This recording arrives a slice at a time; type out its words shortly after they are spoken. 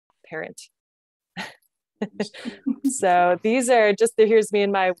parent. So these are just, here's me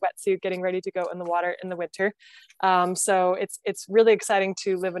in my wetsuit getting ready to go in the water in the winter. So it's really exciting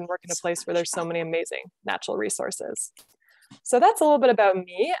to live and work in a place where there's so many amazing natural resources. So that's a little bit about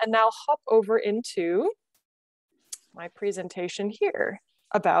me, and now hop over into my presentation here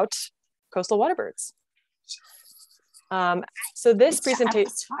about coastal waterbirds. So this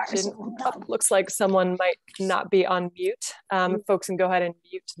presentation looks like someone might not be on mute. Folks can go ahead and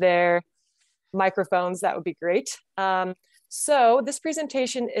mute their microphones, that would be great. So this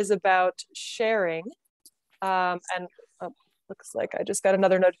presentation is about sharing, looks like I just got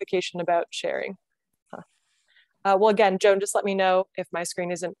another notification about sharing. Well, again, Joan, just let me know if my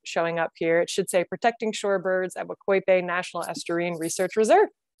screen isn't showing up here. It should say Protecting Shorebirds at Wacoit Bay National Estuarine Research Reserve.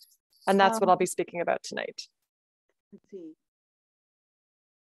 And that's what I'll be speaking about tonight. Let's see. It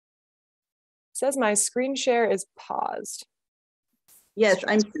says my screen share is paused. Yes,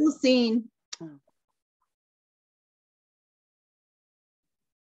 I'm still seeing.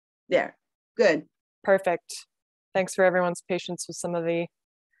 There, good. Perfect. Thanks for everyone's patience with some of the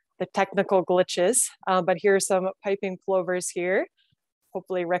technical glitches. But here are some piping plovers here,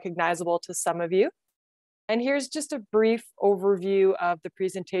 hopefully recognizable to some of you. And here's just a brief overview of the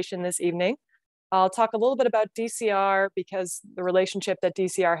presentation this evening. I'll talk a little bit about DCR because the relationship that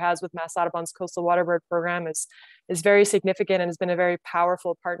DCR has with Mass Audubon's Coastal Waterbird Program is very significant and has been a very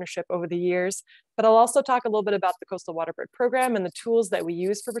powerful partnership over the years. But I'll also talk a little bit about the Coastal Waterbird Program and the tools that we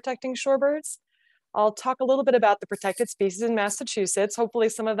use for protecting shorebirds. I'll talk a little bit about the protected species in Massachusetts. Hopefully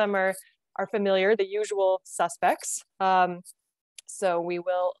some of them are familiar, the usual suspects. So we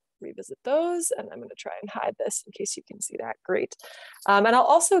will revisit those, and I'm going to try and hide this in case you can see that. Great. And I'll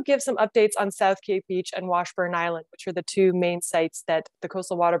also give some updates on South Cape Beach and Washburn Island, which are the two main sites that the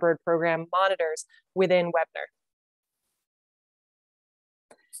Coastal Waterbird Program monitors within Webner.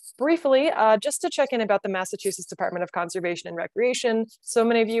 Briefly, just to check in about the Massachusetts Department of Conservation and Recreation. So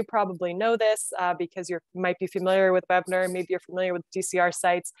many of you probably know this because you might be familiar with Webner, maybe you're familiar with DCR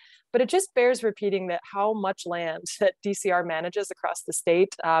sites, but it just bears repeating that how much land that DCR manages across the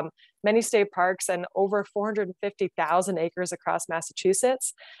state, many state parks and over 450,000 acres across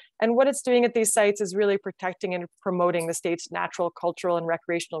Massachusetts. And what it's doing at these sites is really protecting and promoting the state's natural, cultural, and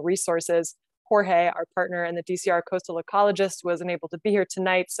recreational resources. Jorge, our partner and the DCR coastal ecologist, wasn't able to be here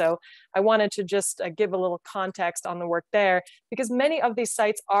tonight. So I wanted to just give a little context on the work there, because many of these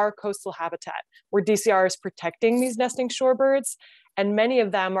sites are coastal habitat where DCR is protecting these nesting shorebirds. And many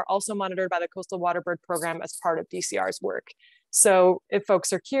of them are also monitored by the Coastal Waterbird Program as part of DCR's work. So if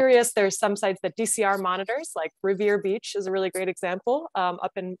folks are curious, there's some sites that DCR monitors, like Revere Beach is a really great example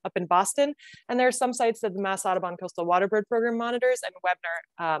up in Boston. And there are some sites that the Mass Audubon Coastal Waterbird Program monitors, and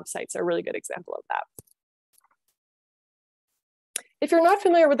Webner sites are a really good example of that. If you're not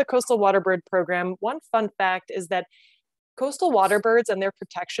familiar with the Coastal Waterbird Program, one fun fact is that coastal waterbirds and their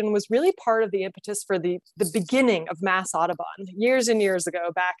protection was really part of the impetus for the beginning of Mass Audubon years and years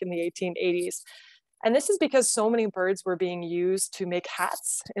ago, back in the 1880s. And this is because so many birds were being used to make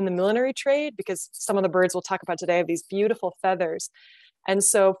hats in the millinery trade, because some of the birds we'll talk about today have these beautiful feathers. And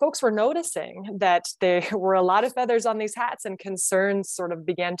so folks were noticing that there were a lot of feathers on these hats, and concerns sort of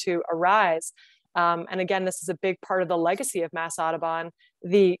began to arise. And again, this is a big part of the legacy of Mass Audubon.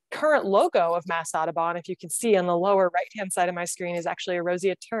 The current logo of Mass Audubon, if you can see on the lower right-hand side of my screen, is actually a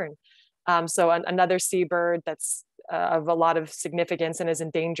roseate tern. So another seabird that's of a lot of significance and is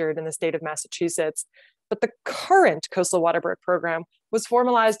endangered in the state of Massachusetts. But the current Coastal Waterbird Program was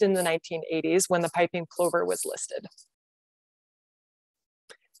formalized in the 1980s when the piping plover was listed.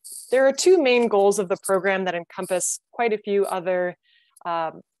 There are two main goals of the program that encompass quite a few other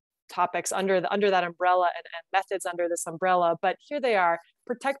topics under that umbrella and methods under this umbrella, but here they are: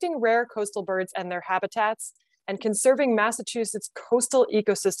 protecting rare coastal birds and their habitats, and conserving Massachusetts coastal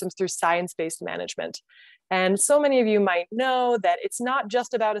ecosystems through science-based management. And so many of you might know that it's not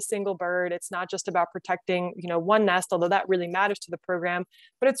just about a single bird. It's not just about protecting, one nest, although that really matters to the program,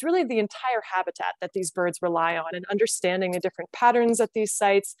 but it's really the entire habitat that these birds rely on, and understanding the different patterns at these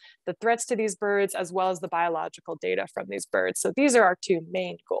sites, the threats to these birds, as well as the biological data from these birds. So these are our two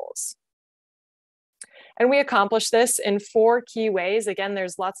main goals. And we accomplish this in 4 key ways. Again,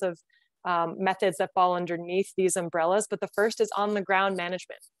 there's lots of methods that fall underneath these umbrellas, but the first is on the ground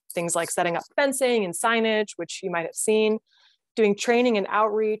management. Things like setting up fencing and signage, which you might have seen, doing training and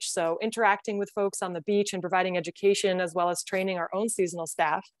outreach, so interacting with folks on the beach and providing education, as well as training our own seasonal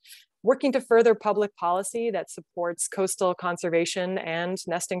staff, working to further public policy that supports coastal conservation and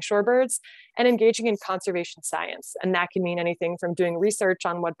nesting shorebirds, and engaging in conservation science. And that can mean anything from doing research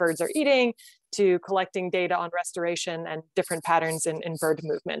on what birds are eating, to collecting data on restoration and different patterns in bird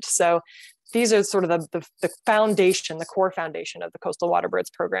movement. So these are sort of the foundation, the core foundation of the Coastal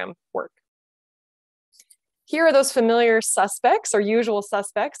Waterbirds Program work. Here are those familiar suspects or usual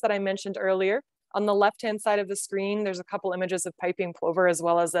suspects that I mentioned earlier. On the left-hand side of the screen, there's a couple images of piping plover, as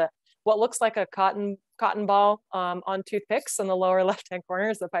well as what looks like a cotton ball on toothpicks. On the lower left-hand corner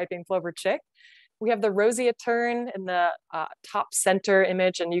is the piping plover chick. We have the roseate tern in the top center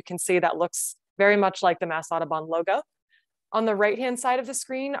image, and you can see that looks very much like the Mass Audubon logo. On the right-hand side of the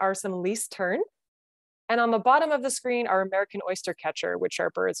screen are some least tern. And on the bottom of the screen are American oyster catcher, which are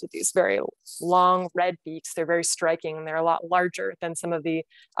birds with these very long red beaks. They're very striking, and they're a lot larger than some of the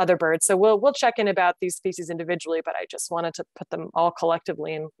other birds. So we'll check in about these species individually, but I just wanted to put them all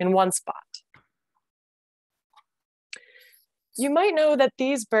collectively in one spot. You might know that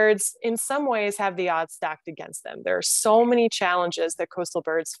these birds in some ways have the odds stacked against them. There are so many challenges that coastal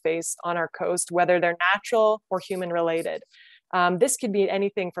birds face on our coast, whether they're natural or human related. This could be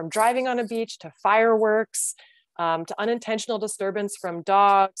anything from driving on a beach to fireworks, to unintentional disturbance from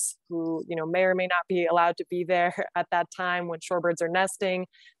dogs who may or may not be allowed to be there at that time when shorebirds are nesting.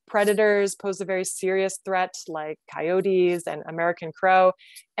 Predators pose a very serious threat like coyotes and American crow,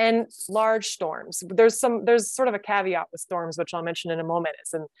 and large storms. There's sort of a caveat with storms, which I'll mention in a moment,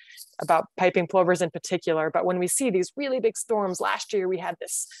 about piping plovers in particular. But when we see these really big storms, last year we had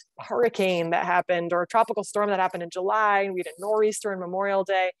this hurricane that happened, or a tropical storm that happened in July, and we had a nor'easter on Memorial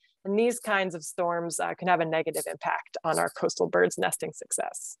Day. And these kinds of storms can have a negative impact on our coastal birds' nesting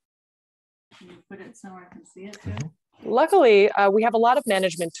success. Can you put it somewhere I can see it too? Luckily, we have a lot of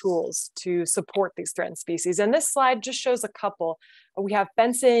management tools to support these threatened species. And this slide just shows a couple. We have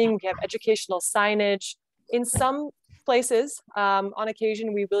fencing, we have educational signage. In some places, on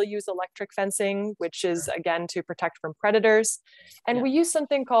occasion, we will use electric fencing, which is, again, to protect from predators. And we use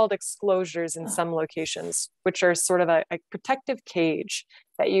something called exclosures in some locations, which are sort of a protective cage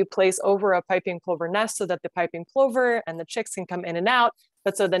that you place over a piping plover nest so that the piping plover and the chicks can come in and out,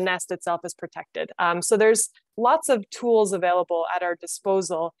 but so the nest itself is protected. So there's lots of tools available at our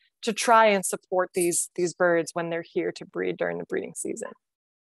disposal to try and support these birds when they're here to breed during the breeding season.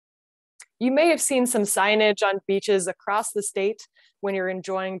 You may have seen some signage on beaches across the state when you're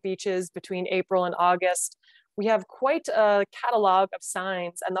enjoying beaches between April and August. We have quite a catalog of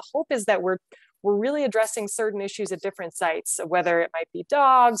signs, and the hope is that we're really addressing certain issues at different sites, so whether it might be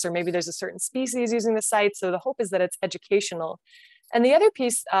dogs or maybe there's a certain species using the site. So the hope is that it's educational. And the other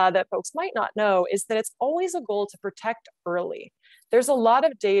piece that folks might not know is that it's always a goal to protect early. There's a lot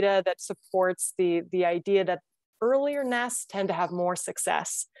of data that supports the idea that earlier nests tend to have more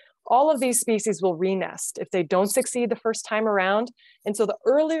success. All of these species will re-nest if they don't succeed the first time around. And so the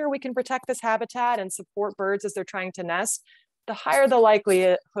earlier we can protect this habitat and support birds as they're trying to nest, the higher the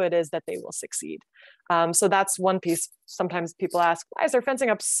likelihood is that they will succeed. So that's one piece. Sometimes people ask, why is there fencing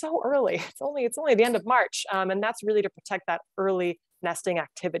up so early? It's only the end of March. And that's really to protect that early nesting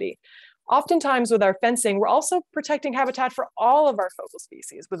activity. Oftentimes with our fencing, we're also protecting habitat for all of our focal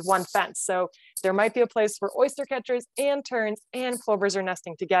species with one fence. So there might be a place where oyster catchers and terns and plovers are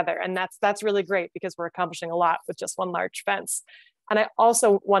nesting together. And that's really great because we're accomplishing a lot with just one large fence. And I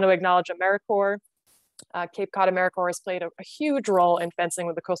also want to acknowledge AmeriCorps. Cape Cod AmeriCorps has played a huge role in fencing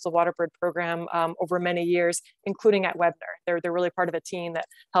with the Coastal Waterbird Program over many years, including at Webner. They're really part of a team that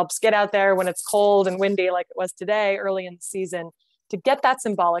helps get out there when it's cold and windy like it was today early in the season to get that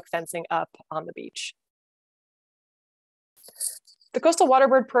symbolic fencing up on the beach. The Coastal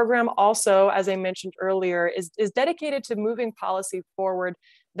Waterbird Program also, as I mentioned earlier, is dedicated to moving policy forward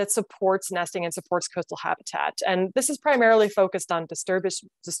that supports nesting and supports coastal habitat. And this is primarily focused on disturbance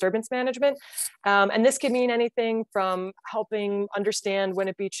management. And this can mean anything from helping understand when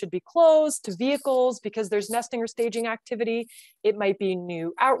a beach should be closed to vehicles because there's nesting or staging activity. It might be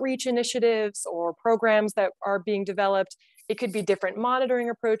new outreach initiatives or programs that are being developed. It could be different monitoring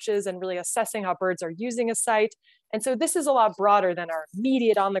approaches and really assessing how birds are using a site. And so this is a lot broader than our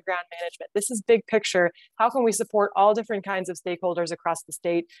immediate on the ground management. This is big picture. How can we support all different kinds of stakeholders across the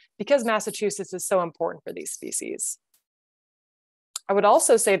state because Massachusetts is so important for these species? I would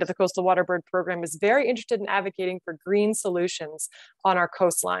also say that the Coastal Waterbird Program is very interested in advocating for green solutions on our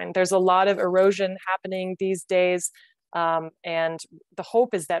coastline. There's a lot of erosion happening these days. And the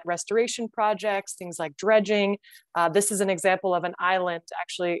hope is that restoration projects, things like dredging, this is an example of an island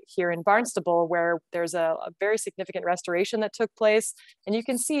actually here in Barnstable where there's a very significant restoration that took place. And you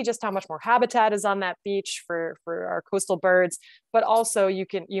can see just how much more habitat is on that beach for our coastal birds, but also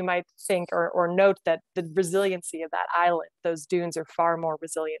you might think or note that the resiliency of that island, those dunes are far more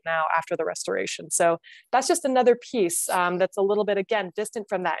resilient now after the restoration. So that's just another piece that's a little bit, again, distant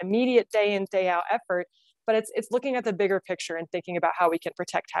from that immediate day in, day out effort, but it's looking at the bigger picture and thinking about how we can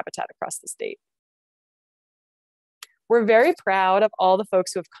protect habitat across the state. We're very proud of all the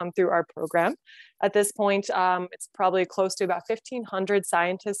folks who have come through our program. At this point, it's probably close to about 1,500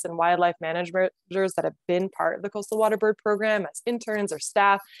 scientists and wildlife managers that have been part of the Coastal Waterbird Program as interns or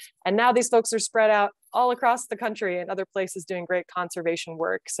staff. And now these folks are spread out all across the country and other places doing great conservation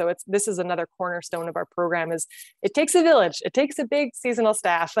work. So this is another cornerstone of our program. Is it takes a village. It takes a big seasonal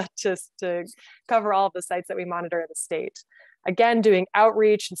staff just to cover all of the sites that we monitor in the state. Again, doing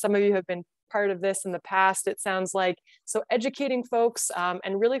outreach, and some of you have been part of this in the past, it sounds like. So educating folks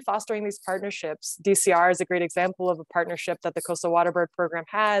and really fostering these partnerships. DCR is a great example of a partnership that the Coastal Waterbird Program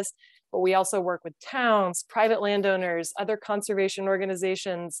has, but we also work with towns, private landowners, other conservation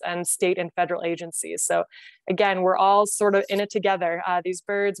organizations, and state and federal agencies. So again, we're all sort of in it together. These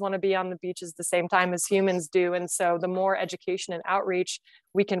birds want to be on the beaches the same time as humans do. And so the more education and outreach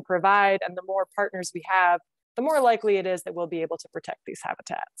we can provide and the more partners we have, the more likely it is that we'll be able to protect these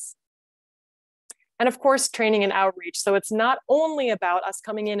habitats. And of course, training and outreach. So it's not only about us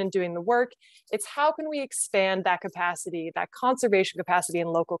coming in and doing the work, it's how can we expand that capacity, that conservation capacity in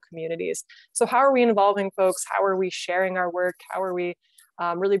local communities. So how are we involving folks? How are we sharing our work? How are we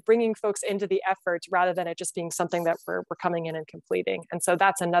really bringing folks into the effort rather than it just being something that we're coming in and completing? And so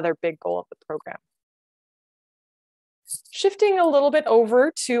that's another big goal of the program. Shifting a little bit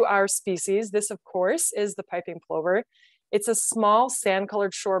over to our species, this of course is the piping plover. It's a small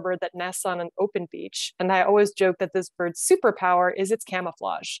sand-colored shorebird that nests on an open beach. And I always joke that this bird's superpower is its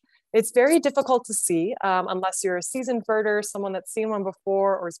camouflage. It's very difficult to see unless you're a seasoned birder, someone that's seen one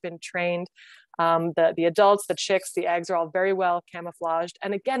before or has been trained. The adults, the chicks, the eggs are all very well camouflaged.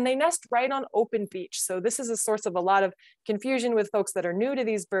 And again, they nest right on open beach. So this is a source of a lot of confusion with folks that are new to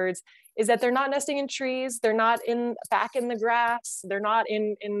these birds, is that they're not nesting in trees. They're not back in the grass. They're not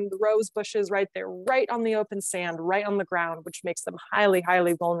in the rose bushes, right? They're right on the open sand, right on the ground, which makes them highly,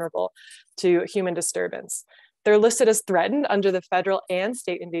 highly vulnerable to human disturbance. They're listed as threatened under the federal and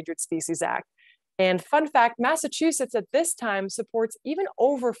state Endangered Species Act. And fun fact, Massachusetts at this time supports even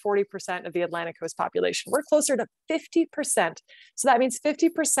over 40% of the Atlantic coast population. We're closer to 50%. So that means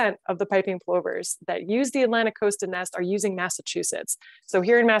 50% of the piping plovers that use the Atlantic coast to nest are using Massachusetts. So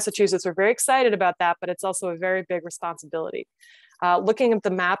here in Massachusetts, we're very excited about that, but it's also a very big responsibility. Looking at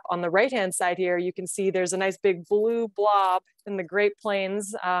the map on the right-hand side here, you can see there's a nice big blue blob in the Great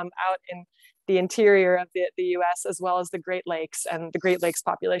Plains out in the interior of the US, as well as the Great Lakes. And the Great Lakes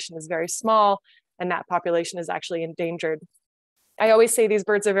population is very small, and that population is actually endangered. I always say these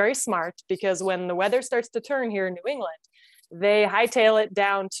birds are very smart because when the weather starts to turn here in New England, they hightail it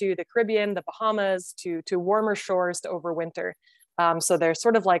down to the Caribbean, the Bahamas, to warmer shores to overwinter. So they're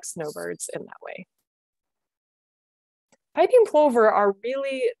sort of like snowbirds in that way. Piping plover are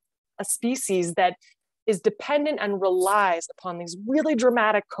really a species that is dependent and relies upon these really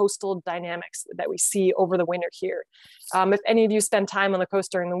dramatic coastal dynamics that we see over the winter here. If any of you spend time on the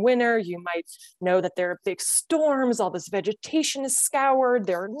coast during the winter, you might know that there are big storms, all this vegetation is scoured,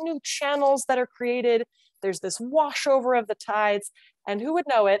 there are new channels that are created, there's this washover of the tides, and who would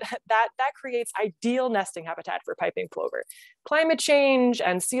know it, that creates ideal nesting habitat for piping plover. Climate change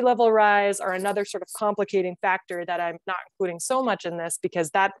and sea level rise are another sort of complicating factor that I'm not including so much in this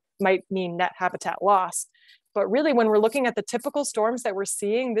because that might mean net habitat loss. But really, when we're looking at the typical storms that we're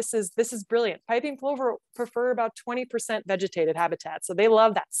seeing, this is brilliant. Piping plover prefer about 20% vegetated habitat. So they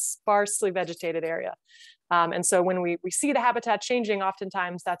love that sparsely vegetated area. And so when we see the habitat changing,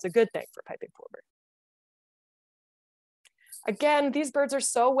 oftentimes that's a good thing for piping plover. Again, these birds are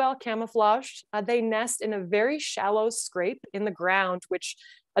so well camouflaged. They nest in a very shallow scrape in the ground, which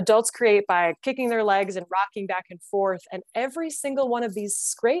adults create by kicking their legs and rocking back and forth. And every single one of these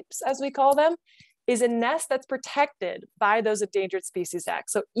scrapes, as we call them, is a nest that's protected by those Endangered Species Act.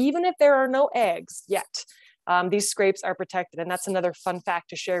 So even if there are no eggs yet, these scrapes are protected. And that's another fun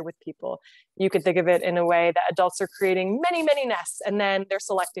fact to share with people. You could think of it in a way that adults are creating many, many nests, and then they're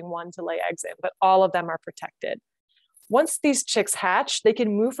selecting one to lay eggs in, but all of them are protected. Once these chicks hatch, they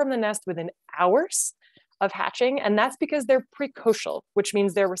can move from the nest within hours. of hatching, and that's because they're precocial, which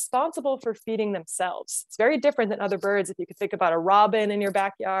means they're responsible for feeding themselves. It's very different than other birds. If you could think about a robin in your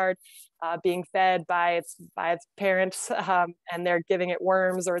backyard being fed by its parents, and they're giving it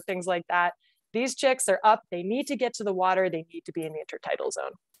worms or things like that. These chicks are up, they need to get to the water, they need to be in the intertidal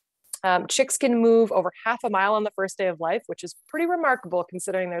zone. Chicks can move over half a mile on the first day of life, which is pretty remarkable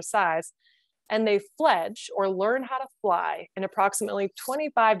considering their size. And they fledge or learn how to fly in approximately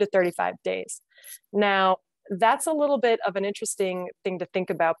 25 to 35 days. Now, that's a little bit of an interesting thing to think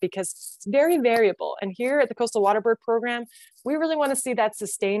about because it's very variable. And here at the Coastal Waterbird Program, we really want to see that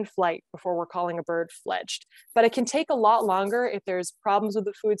sustained flight before we're calling a bird fledged. But it can take a lot longer if there's problems with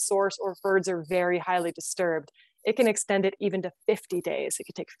the food source or birds are very highly disturbed. It can extend it even to 50 days. It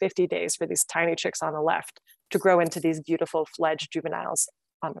could take 50 days for these tiny chicks on the left to grow into these beautiful fledged juveniles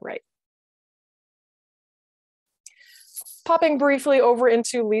on the right. Popping briefly over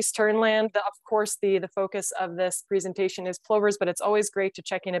into least tern land, of course, the focus of this presentation is plovers, but it's always great to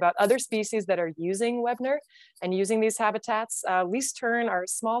check in about other species that are using Webner and using these habitats. Least tern are a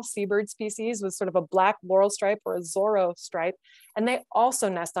small seabird species with sort of a black laurel stripe or a Zorro stripe, and they also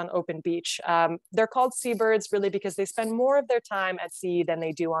nest on open beach. They're called seabirds really because they spend more of their time at sea than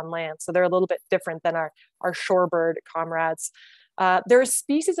they do on land, so they're a little bit different than our shorebird comrades. There are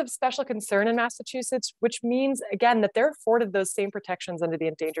species of special concern in Massachusetts, which means, again, that they're afforded those same protections under the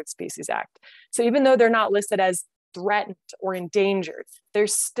Endangered Species Act. So even though they're not listed as threatened or endangered, they're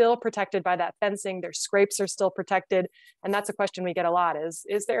still protected by that fencing. Their scrapes are still protected. And that's a question we get a lot is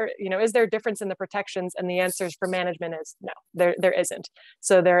there a difference in the protections? And the answers for management is no, there isn't.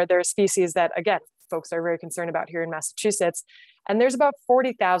 So there are species that, again, folks are very concerned about here in Massachusetts. And there's about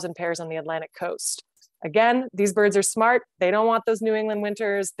 40,000 pairs on the Atlantic coast. Again, these birds are smart. They don't want those New England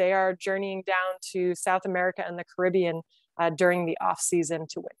winters. They are journeying down to South America and the Caribbean during the off season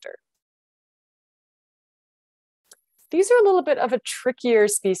to winter. These are a little bit of a trickier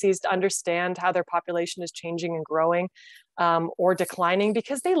species to understand how their population is changing and growing or declining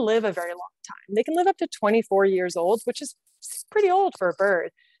because they live a very long time. They can live up to 24 years old, which is pretty old for a bird.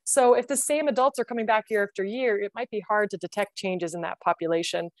 So if the same adults are coming back year after year, it might be hard to detect changes in that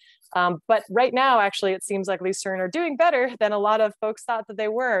population. But right now, actually, it seems like least tern are doing better than a lot of folks thought that they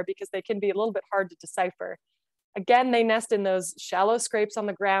were because they can be a little bit hard to decipher. Again, they nest in those shallow scrapes on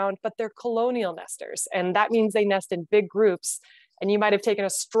the ground, but they're colonial nesters. And that means they nest in big groups. And you might have taken a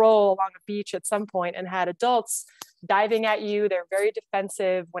stroll along a beach at some point and had adults diving at you. They're very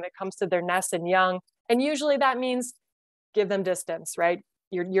defensive when it comes to their nests and young. And usually that means give them distance, right?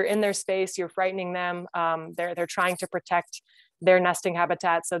 You're in their space, you're frightening them. They're trying to protect their nesting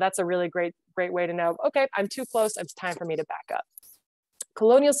habitat. So that's a really great way to know, okay, I'm too close, it's time for me to back up.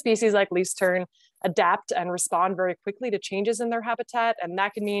 Colonial species like least tern adapt and respond very quickly to changes in their habitat. And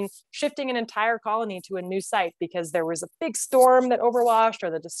that can mean shifting an entire colony to a new site because there was a big storm that overwashed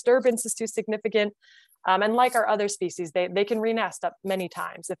or the disturbance is too significant. And like our other species, they can re-nest up many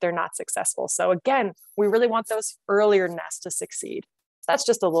times if they're not successful. So again, we really want those earlier nests to succeed. That's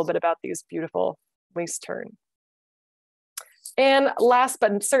just a little bit about these beautiful least tern. And last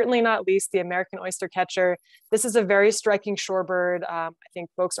but certainly not least, the American oystercatcher. This is a very striking shorebird. I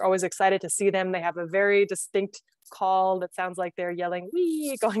think folks are always excited to see them. They have a very distinct call that sounds like they're yelling,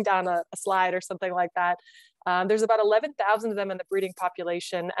 wee, going down a slide or something like that. There's about 11,000 of them in the breeding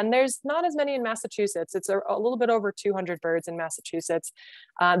population, and there's not as many in Massachusetts. It's a little bit over 200 birds in Massachusetts.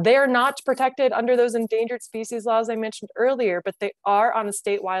 They are not protected under those endangered species laws I mentioned earlier, but they are on a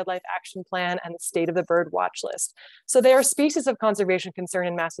state wildlife action plan and the state of the bird watch list. So they are species of conservation concern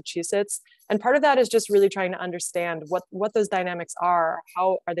in Massachusetts. And part of that is just really trying to understand what those dynamics are.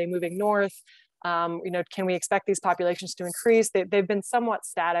 How are they moving north? Can we expect these populations to increase? They've been somewhat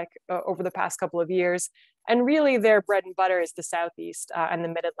static over the past couple of years. And really their bread and butter is the Southeast and the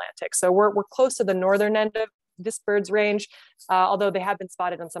Mid-Atlantic. So we're close to the northern end of this bird's range, although they have been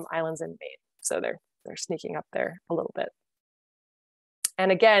spotted on some islands in Maine. So they're sneaking up there a little bit.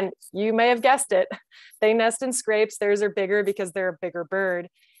 And again, you may have guessed it, they nest in scrapes. Theirs are bigger because they're a bigger bird.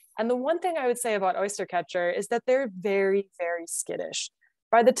 And the one thing I would say about oystercatcher is that they're very, very skittish.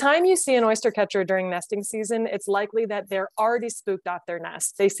 By the time you see an oystercatcher during nesting season, it's likely that they're already spooked off their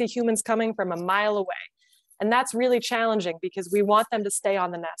nest. They see humans coming from a mile away. And that's really challenging because we want them to stay on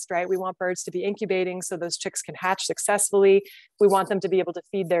the nest, right? We want birds to be incubating so those chicks can hatch successfully. We want them to be able to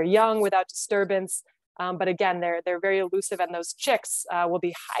feed their young without disturbance. But again, they're very elusive and those chicks will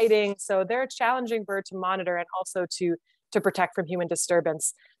be hiding. So they're a challenging bird to monitor and also to protect from human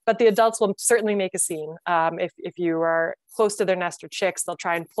disturbance. But the adults will certainly make a scene. If you are close to their nest or chicks, they'll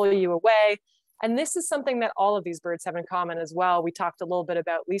try and pull you away. And this is something that all of these birds have in common as well. We talked a little bit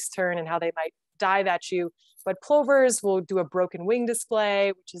about least tern and how they might dive at you. But plovers will do a broken wing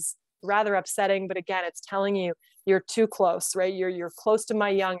display, which is rather upsetting. But again, it's telling you you're too close, right? You're close to my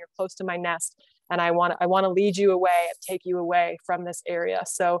young, you're close to my nest. And I want to lead you away and take you away from this area.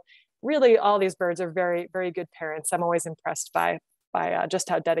 So really all these birds are very, very good parents. I'm always impressed by just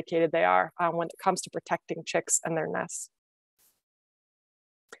how dedicated they are when it comes to protecting chicks and their nests.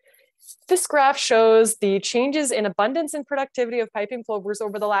 This graph shows the changes in abundance and productivity of piping plovers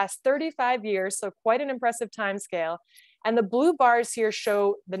over the last 35 years, so quite an impressive time scale. And the blue bars here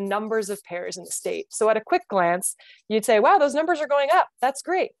show the numbers of pairs in the state. So at a quick glance, you'd say, wow, those numbers are going up. That's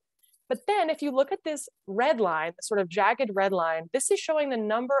great. But then if you look at this red line, the sort of jagged red line, this is showing the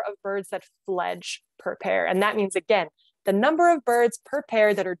number of birds that fledge per pair. And that means, again, the number of birds per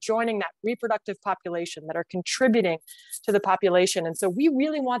pair that are joining that reproductive population, that are contributing to the population. And so we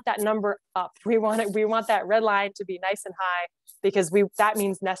really want that number up. We want that red line to be nice and high because that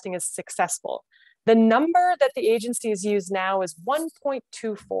means nesting is successful. The number that the agencies use now is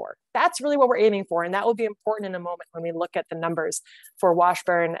 1.24. That's really what we're aiming for. And that will be important in a moment when we look at the numbers for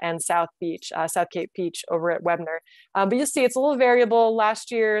Washburn and South Cape Beach over at Webner. But you'll see it's a little variable. Last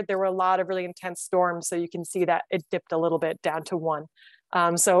year, there were a lot of really intense storms. So you can see that it dipped a little bit down to 1.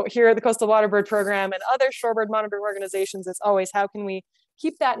 So here at the Coastal Waterbird Program and other shorebird monitoring organizations, it's always how can we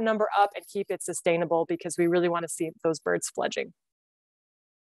keep that number up and keep it sustainable, because we really want to see those birds fledging.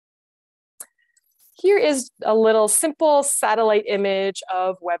 Here is a little simple satellite image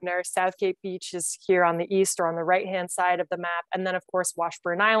of Webner. South Cape Beach is here on the east or on the right-hand side of the map. And then of course,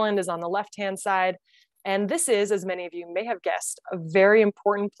 Washburn Island is on the left-hand side. And this is, as many of you may have guessed, a very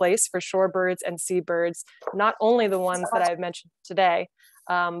important place for shorebirds and seabirds, not only the ones that I've mentioned today,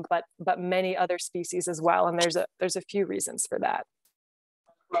 but many other species as well. And there's a few reasons for that.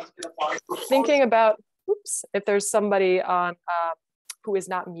 Thinking about, oops, if there's somebody on, who is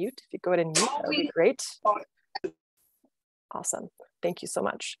not mute, if you go ahead and mute, that would be great. Awesome, thank you so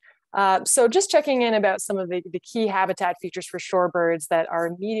much. So just checking in about some of the key habitat features for shorebirds that are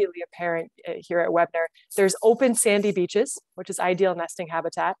immediately apparent here at Webner. There's open sandy beaches, which is ideal nesting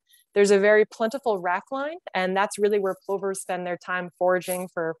habitat. There's a very plentiful raft line, and that's really where plovers spend their time foraging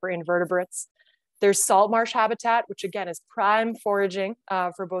for invertebrates. There's salt marsh habitat, which again is prime foraging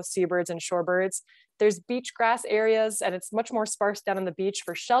for both seabirds and shorebirds. There's beach grass areas, and it's much more sparse down on the beach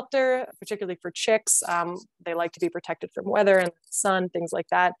for shelter, particularly for chicks. They like to be protected from weather and sun, things like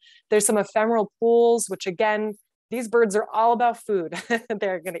that. There's some ephemeral pools, which again, these birds are all about food.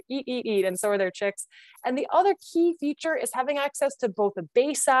 They're gonna eat, and so are their chicks. And the other key feature is having access to both a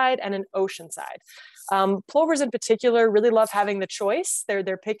bayside and an ocean side. Plovers in particular really love having the choice. They're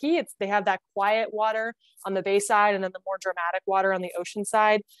picky. They have that quiet water on the bayside and then the more dramatic water on the ocean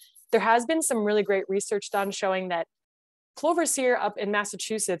side. There has been some really great research done showing that plovers here up in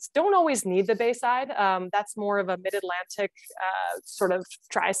Massachusetts don't always need the bayside. That's more of a mid-Atlantic sort of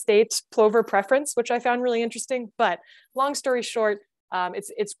tri-state plover preference, which I found really interesting. But long story short,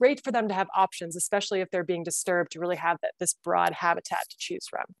 it's great for them to have options, especially if they're being disturbed, to really have this broad habitat to choose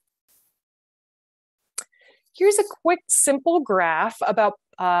from. Here's a quick, simple graph about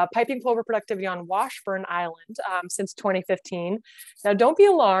piping plover productivity on Washburn Island since 2015. Now, don't be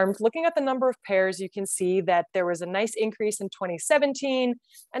alarmed. Looking at the number of pairs, you can see that there was a nice increase in 2017,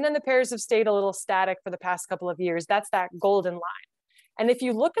 and then the pairs have stayed a little static for the past couple of years. That's that golden line. And if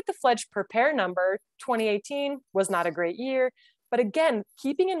you look at the fledged per pair number, 2018 was not a great year. But again,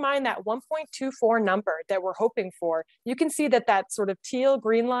 keeping in mind that 1.24 number that we're hoping for, you can see that that sort of teal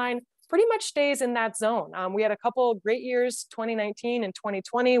green line pretty much stays in that zone. We had a couple of great years, 2019 and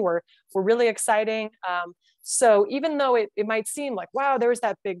 2020 were really exciting. So even though it might seem like, wow, there was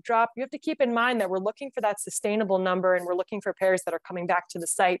that big drop, you have to keep in mind that we're looking for that sustainable number, and we're looking for pairs that are coming back to the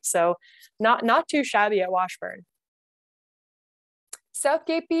site. So not too shabby at Washburn. South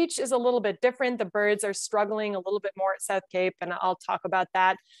Cape Beach is a little bit different. The birds are struggling a little bit more at South Cape, and I'll talk about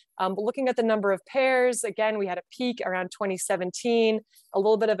that. But looking at the number of pairs, again, we had a peak around 2017, a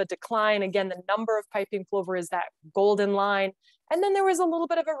little bit of a decline. Again, the number of piping plover is that golden line. And then there was a little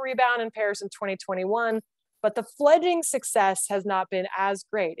bit of a rebound in pairs in 2021, but the fledging success has not been as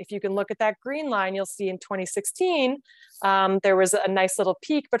great. If you can look at that green line, you'll see in 2016, there was a nice little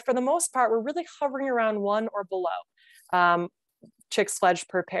peak, but for the most part, we're really hovering around 1 or below. Chicks fledged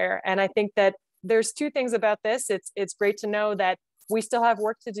per pair. And I think that there's two things about this. It's great to know that we still have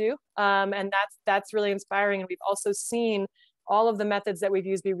work to do. And that's really inspiring. And we've also seen all of the methods that we've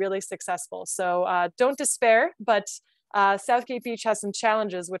used be really successful. So don't despair, but South Cape Beach has some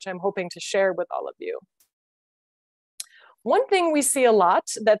challenges, which I'm hoping to share with all of you. One thing we see a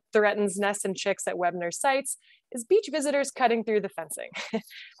lot that threatens nests and chicks at Webner sites is beach visitors cutting through the fencing.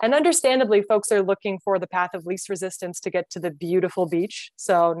 And understandably, folks are looking for the path of least resistance to get to the beautiful beach.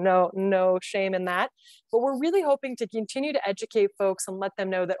 So no shame in that. But we're really hoping to continue to educate folks and let them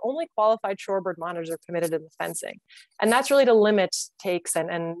know that only qualified shorebird monitors are permitted in the fencing. And that's really to limit takes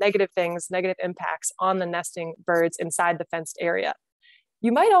and negative things, negative impacts on the nesting birds inside the fenced area.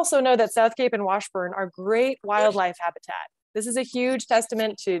 You might also know that South Cape and Washburn are great wildlife habitat. This is a huge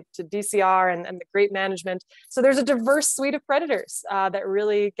testament to DCR and the great management. So there's a diverse suite of predators that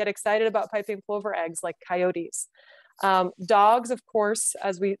really get excited about piping plover eggs, like coyotes. Dogs, of course,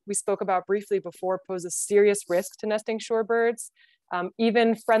 as we spoke about briefly before, pose a serious risk to nesting shorebirds.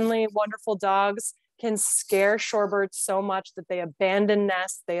 Even friendly, wonderful dogs can scare shorebirds so much that they abandon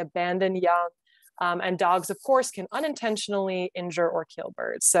nests, they abandon young. And dogs, of course, can unintentionally injure or kill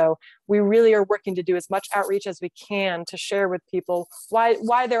birds. So we really are working to do as much outreach as we can to share with people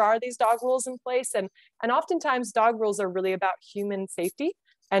why there are these dog rules in place. And oftentimes dog rules are really about human safety,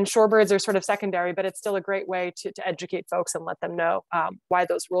 and shorebirds are sort of secondary, but it's still a great way to educate folks and let them know why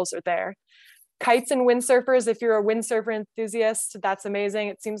those rules are there. Kites and windsurfers, if you're a windsurfer enthusiast, that's amazing.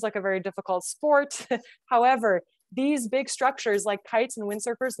 It seems like a very difficult sport. However, these big structures like kites and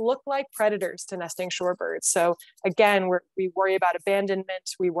windsurfers look like predators to nesting shorebirds. So again, we worry about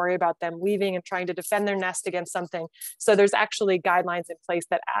abandonment, we worry about them leaving and trying to defend their nest against something. So there's actually guidelines in place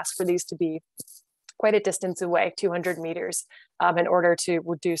that ask for these to be quite a distance away, 200 meters, in order to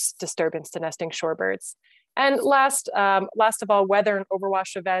reduce disturbance to nesting shorebirds. And last of all, weather and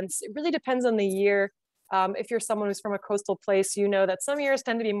overwash events. It really depends on the year. If you're someone who's from a coastal place, you know that some years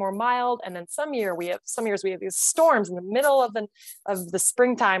tend to be more mild, and then some years we have these storms in the middle of the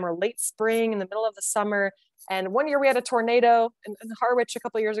springtime or late spring, in the middle of the summer. And one year we had a tornado in Harwich a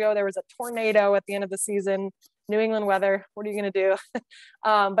couple of years ago. There was a tornado at the end of the season. New England weather. What are you going to do?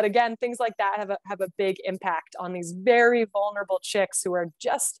 But again, things like that have a big impact on these very vulnerable chicks who are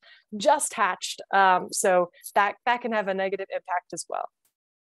just hatched. So that can have a negative impact as well.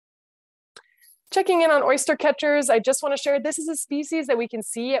 Checking in on oyster catchers, I just want to share, this is a species that we can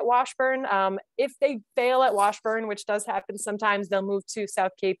see at Washburn. If they fail at Washburn, which does happen sometimes, they'll move to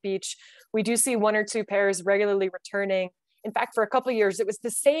South Cape Beach. We do see 1 or 2 pairs regularly returning. In fact, for a couple of years, it was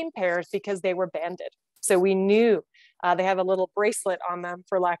the same pairs because they were banded. So we knew they have a little bracelet on them,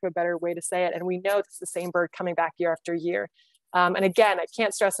 for lack of a better way to say it. And we know it's the same bird coming back year after year. And again, I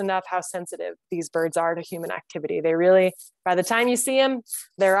can't stress enough how sensitive these birds are to human activity. They really, by the time you see them,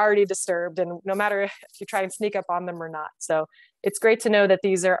 they're already disturbed, and no matter if you try and sneak up on them or not. So it's great to know that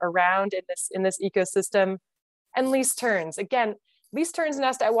these are around in this ecosystem. And least terns, again, least terns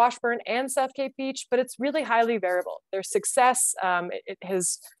nest at Washburn and South Cape Beach, but it's really highly variable. Their success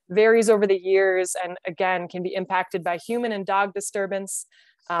varies over the years, and again, can be impacted by human and dog disturbance.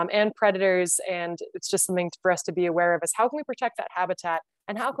 And predators, and it's just something for us to be aware of, is how can we protect that habitat,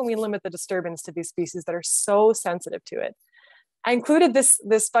 and how can we limit the disturbance to these species that are so sensitive to it. I included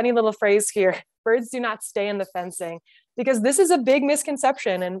this funny little phrase here, birds do not stay in the fencing, because this is a big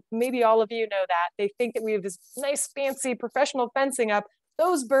misconception, and maybe all of you know that. They think that we have this nice, fancy, professional fencing up.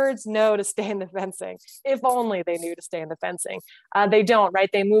 Those birds know to stay in the fencing. If only they knew to stay in the fencing. They don't, right?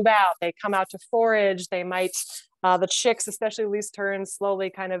 They move out, they come out to forage, they might, the chicks, especially least terns,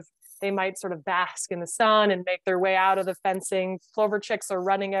 slowly they might sort of bask in the sun and make their way out of the fencing. Plover chicks are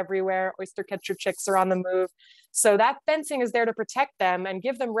running everywhere. Oyster catcher chicks are on the move. So that fencing is there to protect them and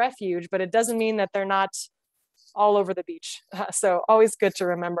give them refuge, but it doesn't mean that they're not all over the beach. So always good to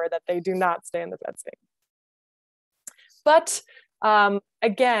remember that they do not stay in the fencing. But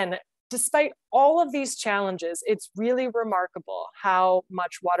again, despite all of these challenges, it's really remarkable how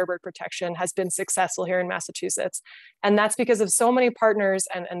much waterbird protection has been successful here in Massachusetts. And that's because of so many partners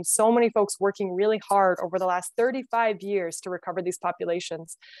and so many folks working really hard over the last 35 years to recover these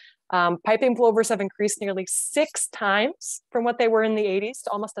populations. Piping plovers have increased nearly 6 times from what they were in the 80s to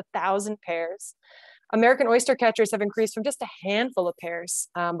almost 1,000 pairs. American oyster catchers have increased from just a handful of pairs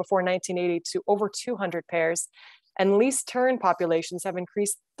before 1980 to over 200 pairs. And least tern populations have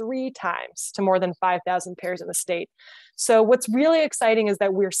increased 3 times to more than 5,000 pairs in the state. So what's really exciting is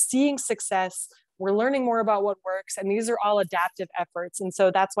that we're seeing success, we're learning more about what works, and these are all adaptive efforts. And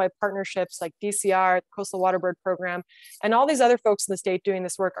so that's why partnerships like DCR, Coastal Waterbird Program, and all these other folks in the state doing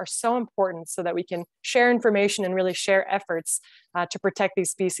this work are so important, so that we can share information and really share efforts to protect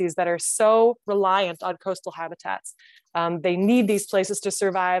these species that are so reliant on coastal habitats. They need these places to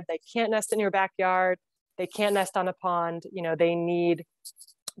survive. They can't nest in your backyard. They can't nest on a pond. You know, they need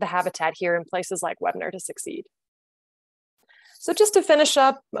the habitat here in places like Webner to succeed. So just to finish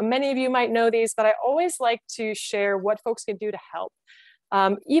up, many of you might know these, but I always like to share what folks can do to help.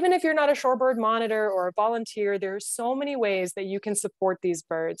 Even if you're not a shorebird monitor or a volunteer, there are so many ways that you can support these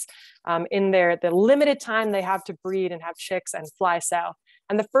birds in the limited time they have to breed and have chicks and fly south.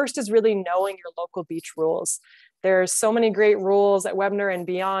 And the first is really knowing your local beach rules. There's so many great rules at Webner and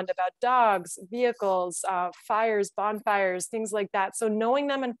beyond about dogs, vehicles, fires, bonfires, things like that. So knowing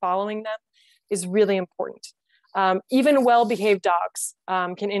them and following them is really important. Even well-behaved dogs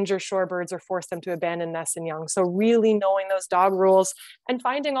can injure shorebirds or force them to abandon nests and young. So really knowing those dog rules and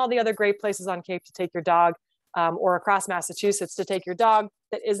finding all the other great places on Cape to take your dog or across Massachusetts to take your dog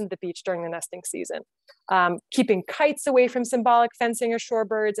that isn't the beach during the nesting season. Keeping kites away from symbolic fencing or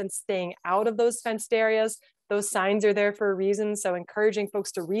shorebirds and staying out of those fenced areas. Those signs are there for a reason. So encouraging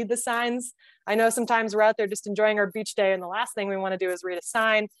folks to read the signs. I know sometimes we're out there just enjoying our beach day and the last thing we want to do is read a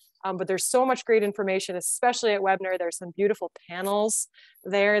sign. But there's so much great information, especially at Webner. There's some beautiful panels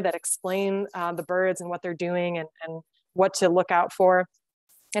there that explain the birds and what they're doing and what to look out for.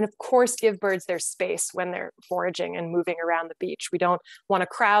 And of course, give birds their space when they're foraging and moving around the beach. We don't want to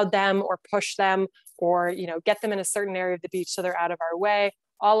crowd them or push them or get them in a certain area of the beach so they're out of our way.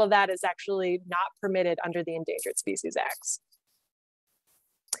 All of that is actually not permitted under the Endangered Species Acts.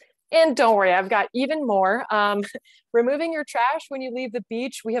 And don't worry, I've got even more. Removing your trash when you leave the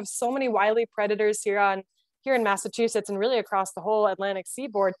beach. We have so many wily predators here in Massachusetts and really across the whole Atlantic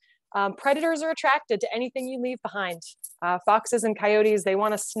seaboard. Predators are attracted to anything you leave behind. Foxes and coyotes, they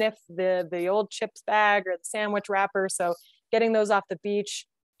want to sniff the old chips bag or the sandwich wrapper. So getting those off the beach,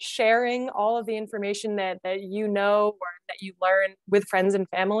 sharing all of the information that you know or that you learn with friends and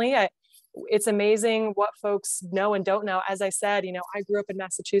family. It's amazing what folks know and don't know. As I said, I grew up in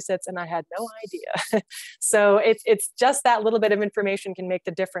Massachusetts and I had no idea. So it's just that little bit of information can make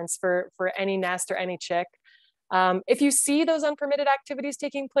the difference for any nest or any chick. If you see those unpermitted activities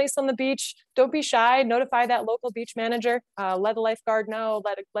taking place on the beach, don't be shy. Notify that local beach manager. Let a lifeguard know.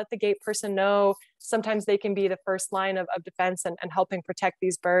 Let the gate person know. Sometimes they can be the first line of defense and helping protect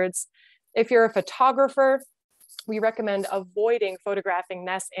these birds. If you're a photographer, we recommend avoiding photographing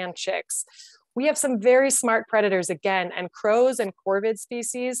nests and chicks. We have some very smart predators again, and crows and corvid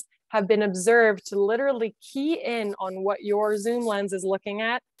species have been observed to literally key in on what your zoom lens is looking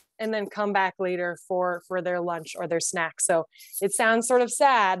at and then come back later for their lunch or their snack. So it sounds sort of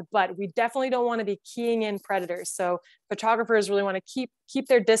sad, but we definitely don't want to be keying in predators. So photographers really want to keep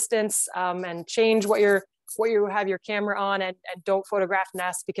their distance and change what you have your camera on and don't photograph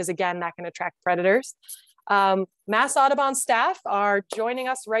nests because again, that can attract predators. Mass Audubon staff are joining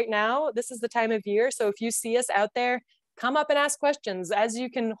us right now. This is the time of year. So if you see us out there, come up and ask questions. As you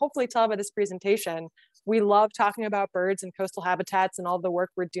can hopefully tell by this presentation, we love talking about birds and coastal habitats and all the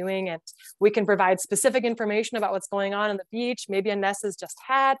work we're doing. And we can provide specific information about what's going on the beach. Maybe a nest is just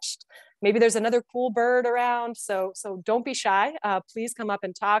hatched. Maybe there's another cool bird around. So don't be shy. Please come up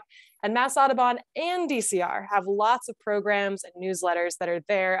and talk. And Mass Audubon and DCR have lots of programs and newsletters that are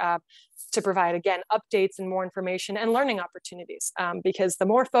there to provide, again, updates and more information and learning opportunities. Because the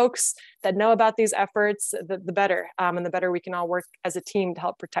more folks that know about these efforts, the better. And the better we can all work as a team to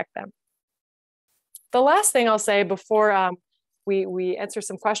help protect them. The last thing I'll say before we answer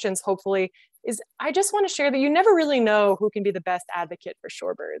some questions, hopefully, is I just want to share that you never really know who can be the best advocate for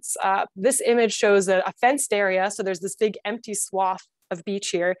shorebirds. This image shows a fenced area. So there's this big empty swath of beach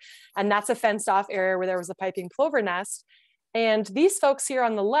here, and that's a fenced off area where there was a piping plover nest. And these folks here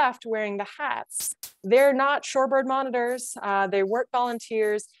on the left wearing the hats, they're not shorebird monitors. They weren't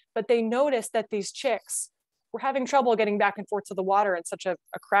volunteers, but they noticed that these chicks were having trouble getting back and forth to the water in such a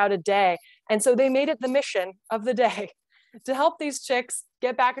crowded day. And so they made it the mission of the day to help these chicks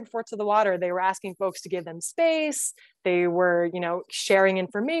get back and forth to the water. They were asking folks to give them space. They were, sharing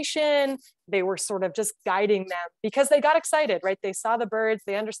information. They were sort of just guiding them because they got excited, right? They saw the birds.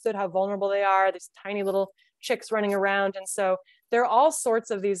 They understood how vulnerable they are. These tiny little chicks running around. And so there are all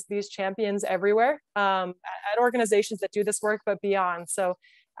sorts of these champions everywhere at organizations that do this work, but beyond. So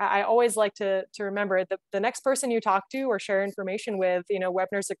I always like to remember that the next person you talk to or share information with,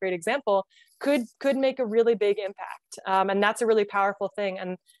 Webner's a great example, could make a really big impact. And that's a really powerful thing.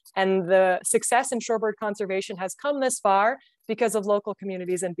 And the success in shorebird conservation has come this far because of local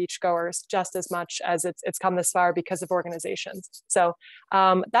communities and beachgoers just as much as it's come this far because of organizations. So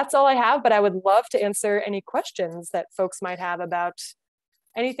that's all I have, but I would love to answer any questions that folks might have about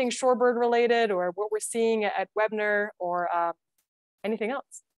anything shorebird related or what we're seeing at Webner or anything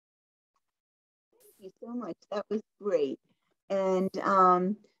else. Thank you so much. That was great. And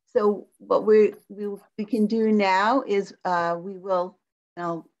so what we can do now is we will,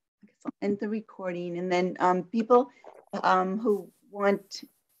 I'll end the recording, and then people who want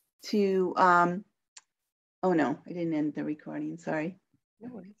to, oh no, I didn't end the recording, sorry. No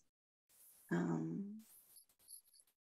worries.